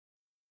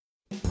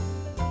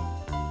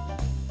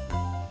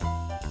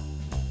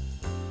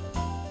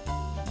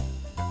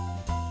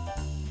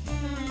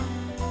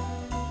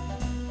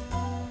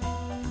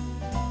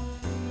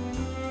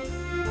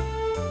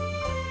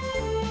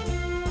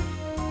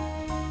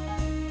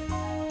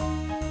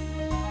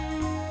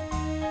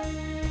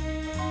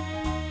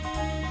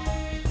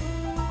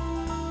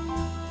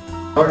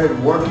Started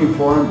working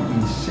for him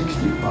in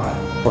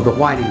 65. For the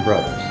Whiting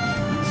brothers.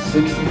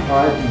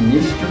 65 in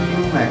eastern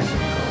New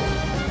Mexico.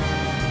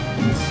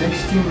 In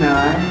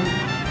 69,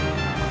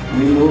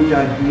 we moved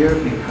out here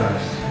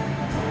because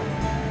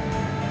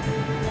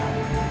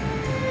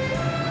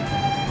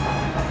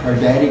our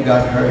daddy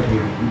got hurt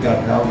here. He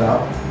got held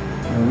up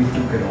and we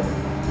took it over.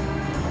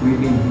 We've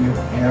been here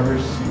ever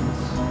since.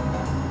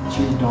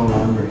 She's no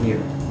longer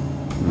here,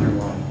 my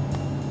wife.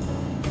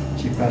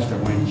 She passed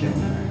away in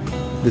January.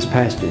 This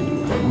past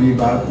January. We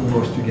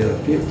was together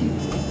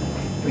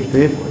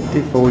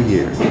 54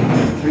 years.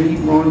 3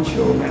 grown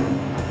children,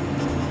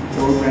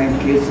 4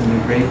 grandkids,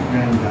 and a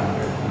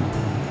great-granddaughter.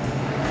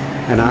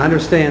 And I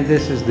understand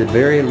this is the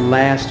very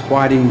last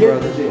Whiting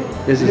brothers.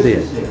 This is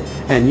it.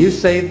 And you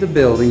saved the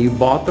building, you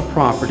bought the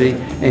property,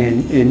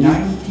 and you...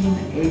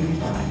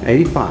 1985.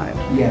 85.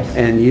 Yes.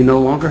 And you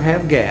no longer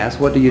have gas.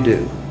 What do you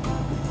do?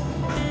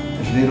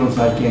 As little as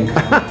I can.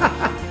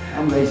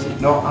 I'm lazy.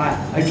 No, I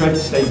try to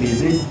stay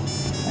busy.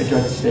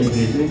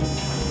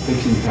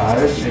 Fixing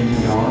tires,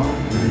 changing oil,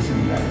 and this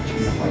and that. You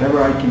know,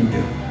 whatever I can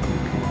do.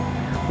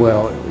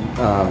 Well,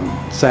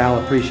 Sal,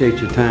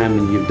 appreciate your time,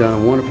 and you've done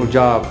a wonderful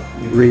job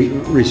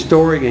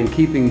restoring and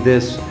keeping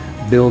this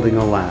building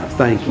alive.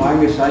 Thank you. As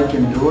long as I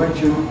can do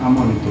it, I'm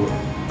going to do it.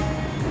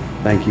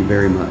 Thank you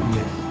very much.